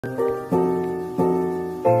Hey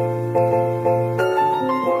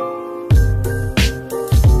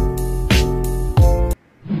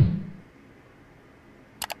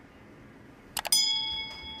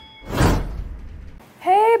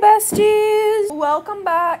besties! Welcome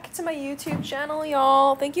back to my YouTube channel,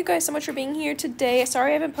 y'all. Thank you guys so much for being here today. Sorry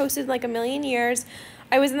I haven't posted in like a million years.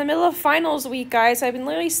 I was in the middle of finals week, guys. I've been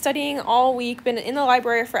literally studying all week, been in the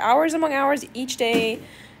library for hours among hours each day.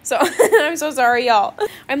 So I'm so sorry, y'all.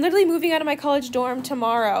 I'm literally moving out of my college dorm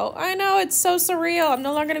tomorrow. I know, it's so surreal. I'm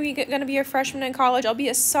no longer gonna be a freshman in college. I'll be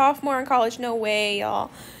a sophomore in college. No way, y'all.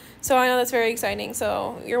 So I know that's very exciting,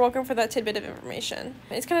 so you're welcome for that tidbit of information.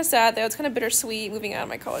 It's kind of sad, though. It's kind of bittersweet moving out of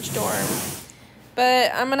my college dorm.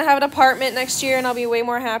 But I'm going to have an apartment next year, and I'll be way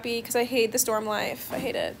more happy because I hate this dorm life. I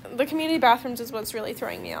hate it. The community bathrooms is what's really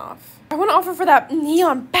throwing me off. I want to offer for that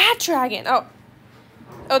neon bat dragon.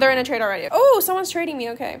 Oh, they're in a trade already. Oh, someone's trading me.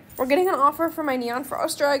 Okay. We're getting an offer for my neon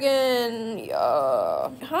frost dragon. Yeah.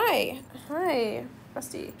 Hi,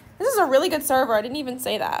 bestie. This is a really good server. I didn't even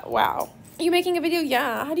say that. Wow. Are you making a video?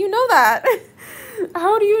 Yeah. How do you know that?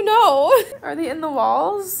 How do you know? Are they in the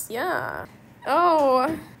walls? Yeah.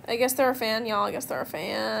 Oh, I guess they're a fan, y'all. I guess they're a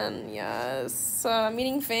fan. Yes.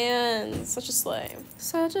 Meeting fans. Such a slay.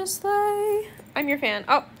 Such a slay. I'm your fan.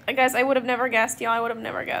 Oh, guys, I would have never guessed, y'all. I would have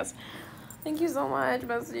never guessed. Thank you so much,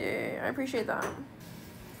 bestie. I appreciate that.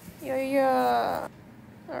 Yeah.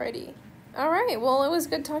 Alrighty. Alright, well, it was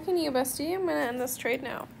good talking to you, bestie. I'm gonna end this trade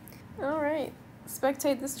now. Alright.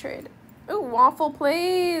 Spectate this trade. Ooh, waffle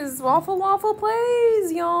plays. Waffle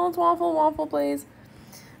plays, y'all. It's waffle plays.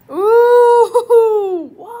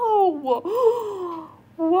 Ooh, whoa.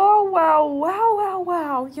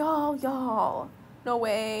 Wow. Y'all. No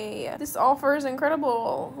way. This offer is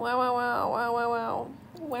incredible. Wow.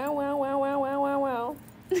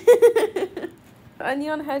 A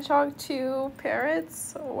neon hedgehog, 2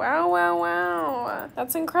 parrots. Wow.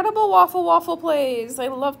 That's incredible, waffle plays. I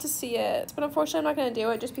love to see it. But unfortunately, I'm not going to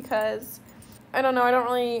do it just because, I don't know,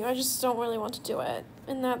 I just don't really want to do it.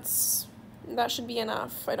 And that should be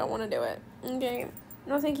enough. I don't want to do it. Okay.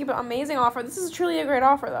 No, thank you, but amazing offer. This is truly a great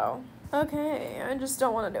offer, though. Okay, I just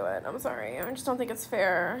don't want to do it. I'm sorry. I just don't think it's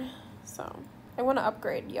fair. So, I want to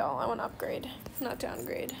upgrade, y'all. I want to upgrade, not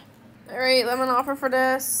downgrade. Alright, lemon offer for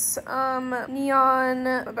this. Neon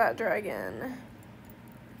bat dragon.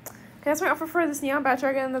 Okay, that's my offer for this neon bat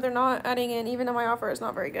dragon that they're not adding in, even though my offer is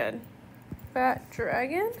not very good. Bat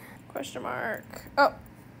dragon? Question mark. Oh.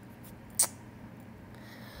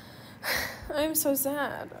 I'm so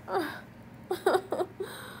sad.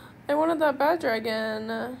 I wanted that bat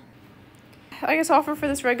dragon. I guess offer for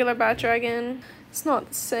this regular bat dragon. It's not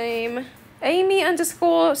the same.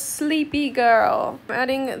 Amy_sleepy girl. I'm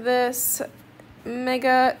adding this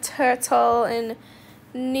mega turtle in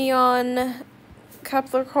neon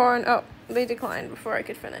Capricorn. Oh, they declined before I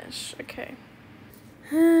could finish. Okay.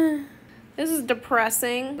 This is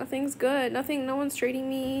depressing. Nothing's good. No one's trading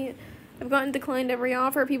me. I've gotten declined every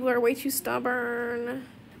offer. People are way too stubborn.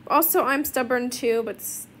 Also, I'm stubborn too, but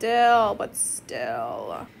still.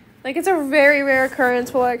 Like, it's a very rare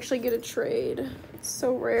occurrence where I actually get a trade. It's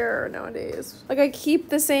so rare nowadays. Like, I keep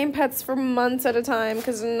the same pets for months at a time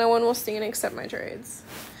because no one will see and accept my trades.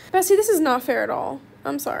 Bessie, this is not fair at all.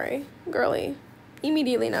 I'm sorry. Girly.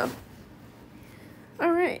 Immediately no.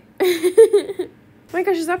 Alright. Oh my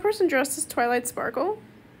gosh, is that person dressed as Twilight Sparkle?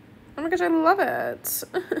 Oh my gosh, I love it.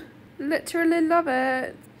 Literally love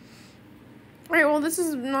it. Alright, well, this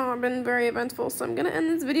has not been very eventful, so I'm gonna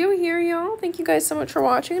end this video here, y'all. Thank you guys so much for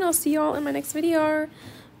watching, and I'll see y'all in my next video.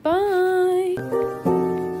 Bye!